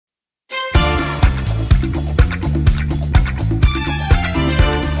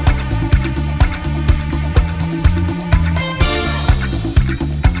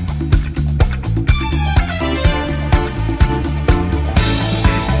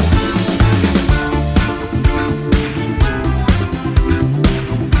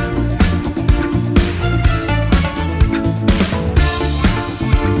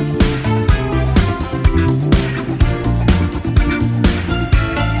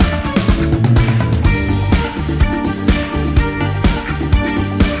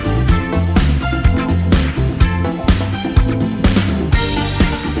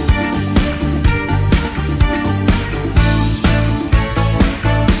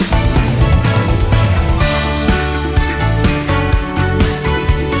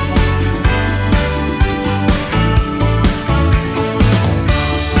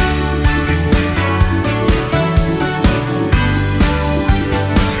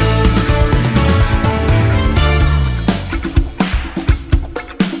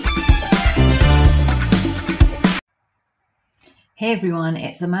Hey everyone,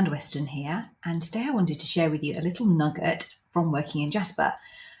 it's Amanda Weston here, and today I wanted to share with you a little nugget from working in Jasper.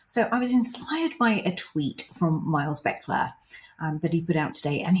 So I was inspired by a tweet from Miles Beckler that he put out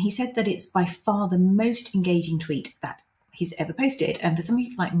today, and he said that it's by far the most engaging tweet that he's ever posted. And for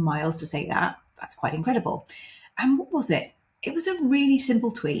somebody like Miles to say that, that's quite incredible. And what was it? It was a really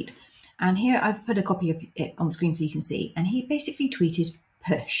simple tweet. And here I've put a copy of it on the screen so you can see. And he basically tweeted,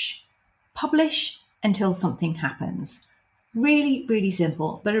 push, publish until something happens. Really, really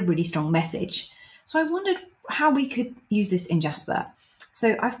simple, but a really strong message. So I wondered how we could use this in Jasper.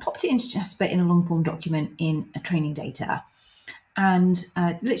 So I've popped it into Jasper in a long form document in a training data, and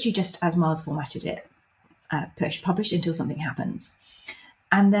literally just as Miles formatted it, push, publish until something happens.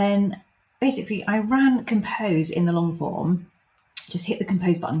 And then basically I ran compose in the long form, just hit the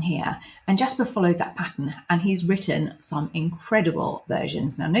compose button here, and Jasper followed that pattern, and he's written some incredible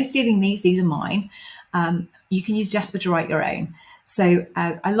versions. Now, no stealing these are mine. You can use Jasper to write your own. So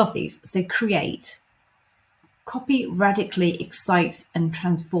I love these. So create, copy radically excites and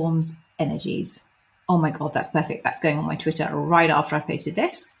transforms energies. Oh my God, that's perfect. That's going on my Twitter right after I posted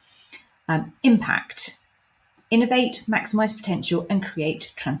this. Impact, innovate, maximize potential and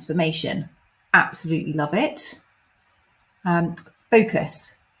create transformation. Absolutely love it.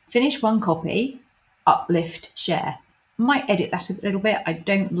 Focus, finish one copy, uplift, share. Might edit that a little bit. I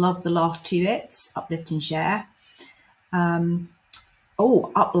don't love the last two bits, uplift and share.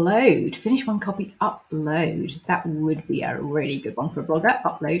 Upload, finish one copy, upload. That would be a really good one for a blogger,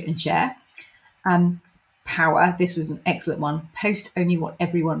 upload and share. Power, this was an excellent one. Post only what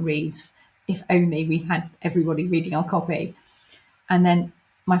everyone reads. If only we had everybody reading our copy. And then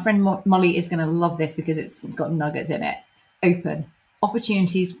my friend Molly is going to love this because it's got nuggets in it. Open,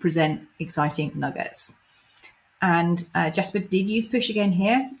 opportunities present exciting nuggets. And Jasper did use push again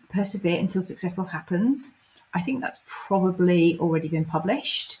here, persevere until successful happens. I think that's probably already been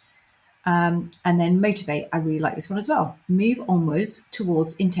published. And then motivate, I really like this one as well. Move onwards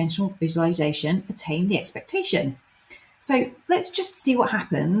towards intentional visualization, attain the expectation. So let's just see what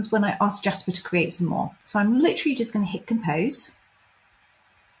happens when I ask Jasper to create some more. So I'm literally just going to hit compose.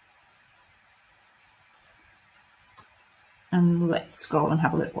 And let's scroll and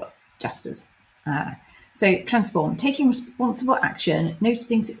have a look what Jasper's. So transform, taking responsible action,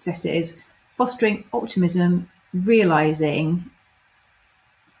 noticing successes, fostering optimism, realizing,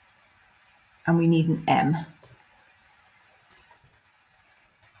 and we need an M.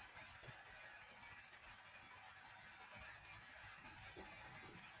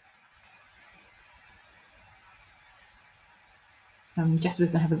 Jasper's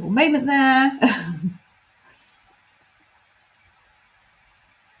going to have a little moment there.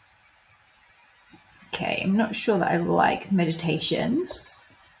 Okay, I'm not sure that I like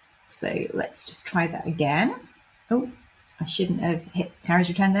meditations. So let's just try that again. Oh, I shouldn't have hit carriage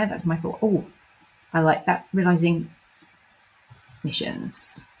return there. That's my fault. Oh, I like that. Realizing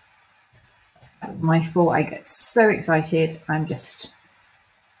missions. That was my fault. I get so excited. I'm just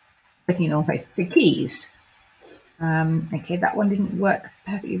clicking in the wrong place. So keys. Okay, that one didn't work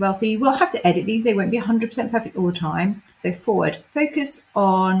perfectly well. So you will have to edit these. They won't be 100% perfect all the time. So forward, focus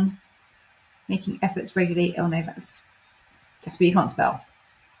on making efforts regularly. Oh no, that's where you can't spell.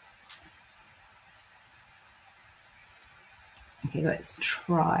 Okay, let's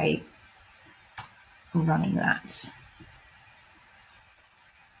try running that.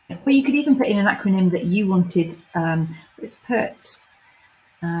 Or you could even put in an acronym that you wanted. Let's put,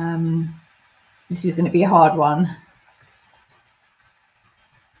 this is going to be a hard one.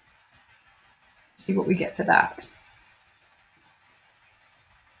 Let's see what we get for that.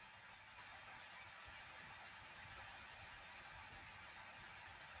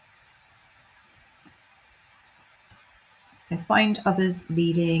 So find others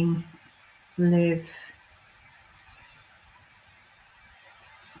leading, live,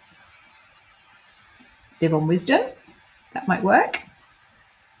 live on wisdom. That might work.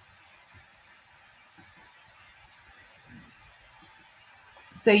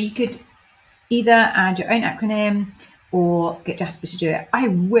 So you could either add your own acronym or get Jasper to do it. I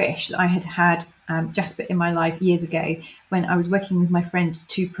wish that I had had Jasper in my life years ago when I was working with my friend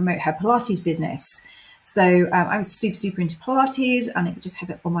to promote her Pilates business. So I was super into Pilates, and it just had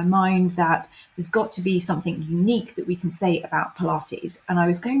it on my mind that there's got to be something unique that we can say about Pilates. And I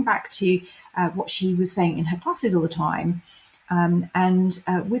was going back to what she was saying in her classes all the time.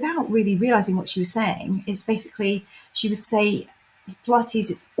 Without really realizing what she was saying, is basically she would say,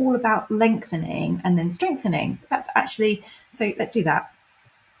 Pilates, it's all about lengthening and then strengthening. That's actually, so let's do that.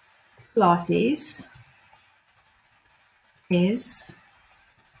 Pilates is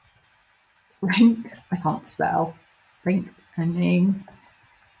I can't spell, lengthening,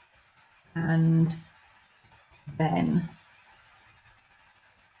 and then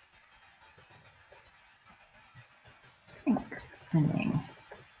strengthening.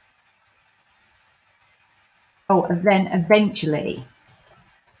 Oh, and then eventually.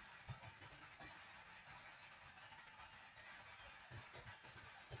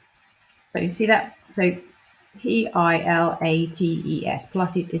 So you see that? So Pilates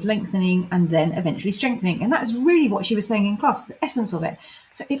plus is lengthening and then eventually strengthening. And that's really what she was saying in class, the essence of it.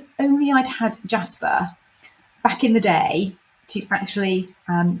 So if only I'd had Jasper back in the day to actually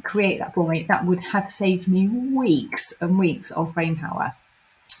create that for me, that would have saved me weeks and weeks of brain power.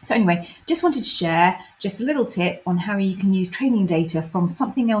 So anyway, just wanted to share just a little tip on how you can use training data from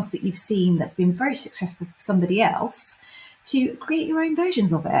something else that you've seen that's been very successful for somebody else to create your own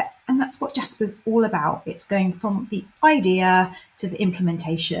versions of it. And that's what Jasper's all about. It's going from the idea to the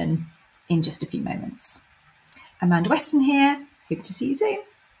implementation in just a few moments. Amanda Weston here. Hope to see you soon.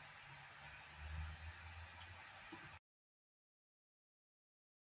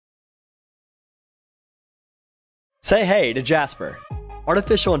 Say hey to Jasper.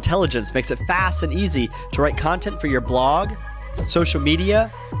 Artificial intelligence makes it fast and easy to write content for your blog, social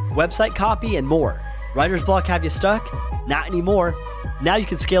media, website copy, and more. Writer's block have you stuck? Not anymore. Now you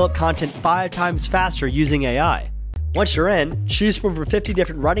can scale up content 5 times faster using AI. Once you're in, choose from over 50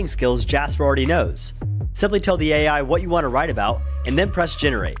 different writing skills Jasper already knows. Simply tell the AI what you want to write about, and then press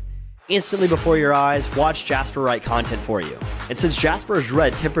generate. Instantly before your eyes, watch Jasper write content for you. And since Jasper has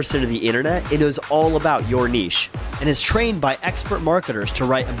read 10% of the internet, it knows all about your niche and is trained by expert marketers to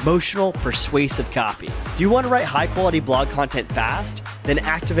write emotional, persuasive copy. Do you want to write high-quality blog content fast? Then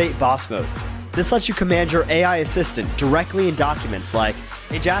activate Boss Mode. This lets you command your AI assistant directly in documents like,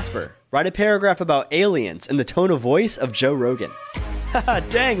 "Hey Jasper, write a paragraph about aliens in the tone of voice of Joe Rogan." Haha,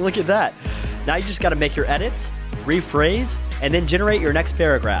 dang, look at that. Now you just got to make your edits, rephrase, and then generate your next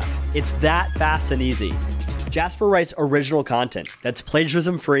paragraph. It's that fast and easy. Jasper writes original content that's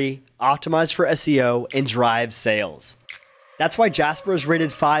plagiarism-free, optimized for SEO, and drives sales. That's why Jasper is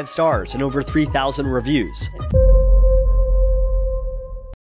rated 5 stars and over 3,000 reviews.